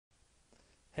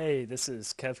Hey, this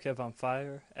is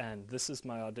Kevkevonfire, and this is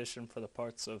my audition for the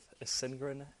parts of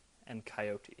Ysengrin and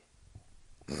Coyote.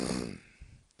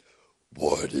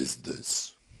 What is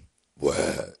this?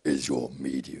 Where is your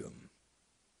medium?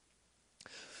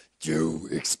 Do you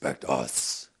expect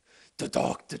us to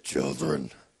talk to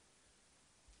children?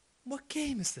 What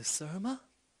game is this, Surma?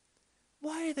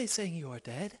 Why are they saying you are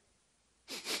dead?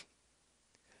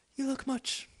 You look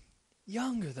much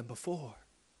younger than before.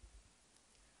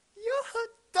 Your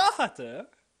daughter?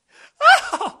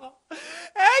 Oh,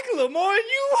 Eglamour,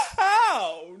 you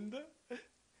hound!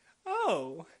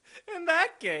 Oh, in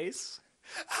that case,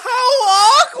 how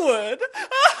awkward!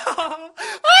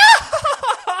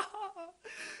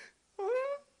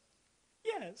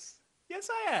 Yes, yes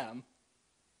I am.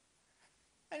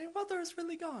 And your mother is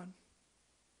really gone.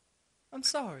 I'm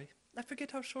sorry. I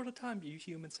forget how short a time you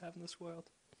humans have in this world.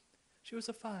 She was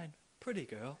a fine, pretty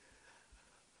girl.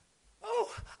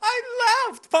 Oh, I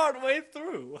laughed partway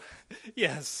through.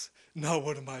 Yes, not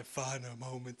one of my finer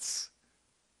moments.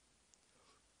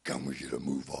 Can we get a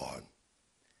move on?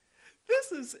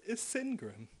 This is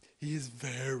Ysengrin. He is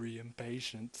very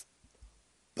impatient.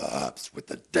 Perhaps with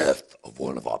the death of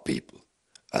one of our people,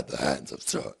 at the hands of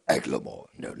Sir Eglamour,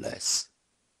 no less.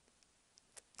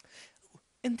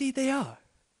 Indeed they are.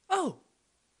 Oh,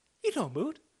 you don't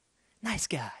mood. Nice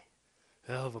guy.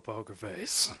 Hell of a poker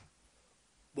face.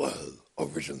 Well,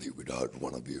 originally we'd heard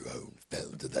one of your own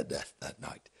fell to their death that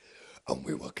night, and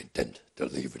we were content to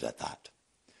leave it at that.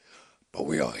 But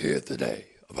we are here today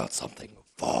about something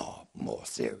far more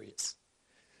serious.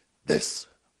 This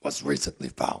was recently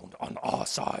found on our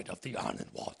side of the Iron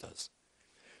waters.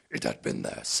 It had been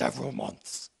there several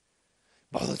months.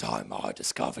 By the time I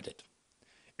discovered it,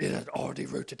 it had already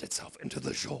rooted itself into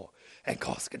the shore and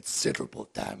caused considerable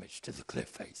damage to the cliff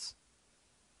face.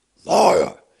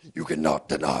 Liar! You cannot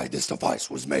deny this device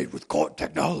was made with court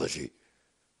technology.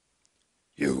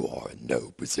 You are in no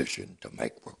position to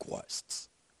make requests.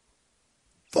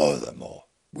 Furthermore,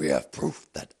 we have proof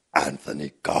that Anthony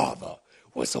Carver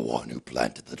was the one who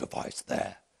planted the device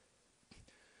there.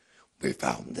 We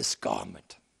found this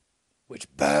garment,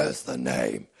 which bears the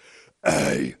name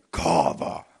A.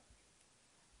 Carver.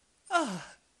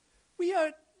 We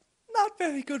are not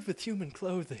very good with human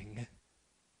clothing.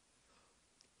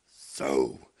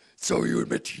 So you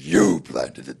admit you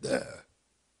planted it there?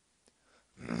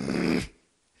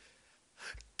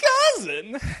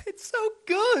 Cousin, it's so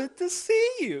good to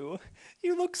see you.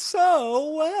 You look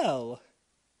so well.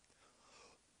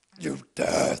 You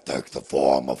dare take the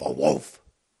form of a wolf?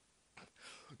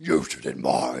 You should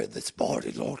admire this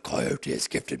body Lord Coyote has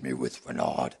gifted me with,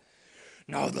 Renard.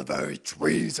 Now the very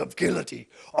trees of Gility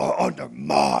are under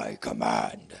my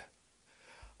command.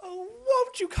 Oh,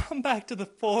 won't you come back to the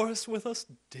forest with us,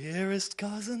 dearest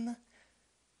cousin?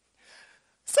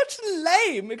 Such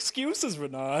lame excuses,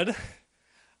 Renard.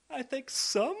 I think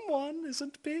someone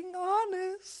isn't being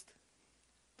honest.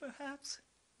 Perhaps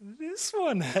this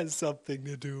one has something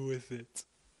to do with it.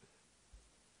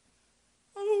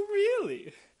 Oh,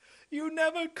 really? You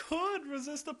never could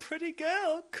resist a pretty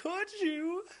girl, could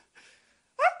you?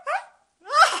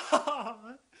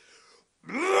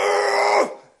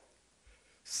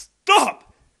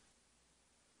 Stop!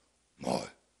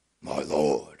 My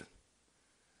lord.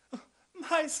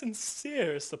 My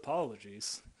sincerest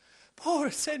apologies. Poor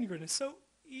Ysengrin is so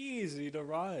easy to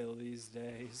rile these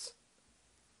days.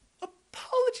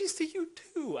 Apologies to you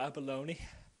too, Abalone.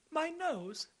 My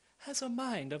nose has a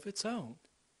mind of its own.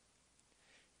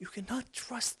 You cannot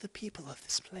trust the people of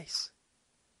this place.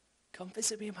 Come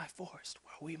visit me in my forest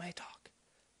where we may talk.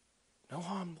 No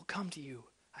harm will come to you,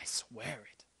 I swear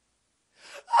it.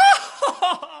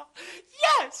 Ah,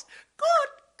 yes! Good!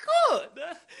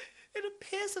 It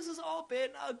appears this has all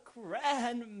been a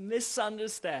grand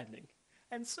misunderstanding,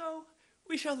 and so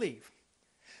we shall leave.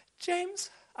 James,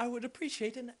 I would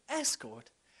appreciate an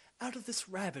escort out of this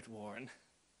rabbit warren.